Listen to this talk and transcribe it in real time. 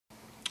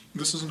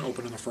this is an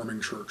open and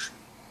affirming church,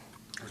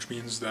 which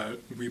means that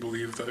we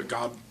believe that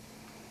God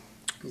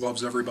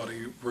loves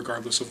everybody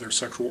regardless of their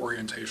sexual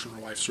orientation or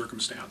life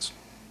circumstance.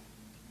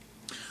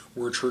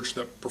 We're a church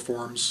that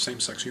performs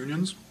same-sex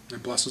unions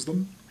and blesses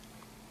them,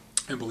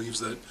 and believes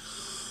that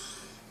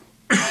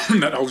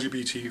that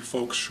LGBT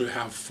folks should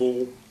have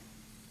full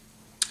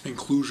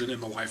inclusion in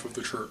the life of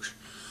the church.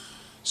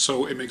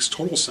 So it makes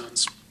total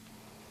sense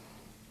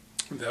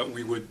that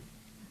we would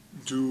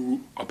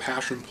do a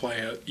passion play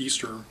at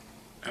Easter,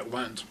 at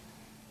Lent,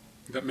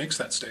 that makes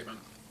that statement.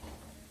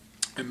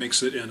 It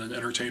makes it in an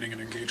entertaining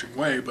and engaging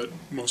way, but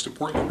most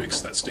importantly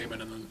makes that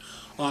statement in an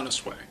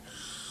honest way.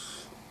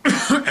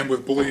 And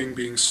with bullying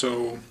being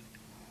so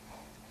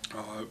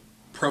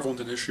prevalent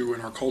an issue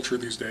in our culture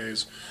these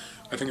days,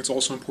 I think it's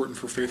also important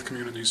for faith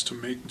communities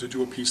to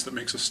do a piece that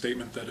makes a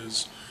statement that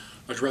is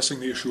addressing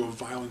the issue of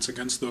violence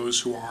against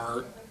those who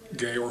are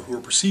gay or who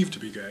are perceived to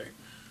be gay,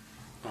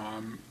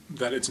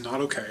 that it's not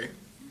okay,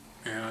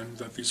 and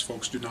that these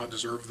folks do not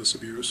deserve this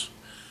abuse,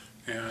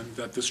 and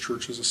that this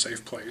church is a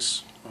safe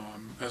place,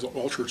 as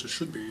all churches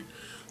should be,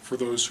 for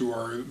those who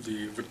are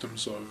the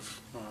victims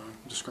of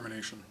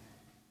discrimination.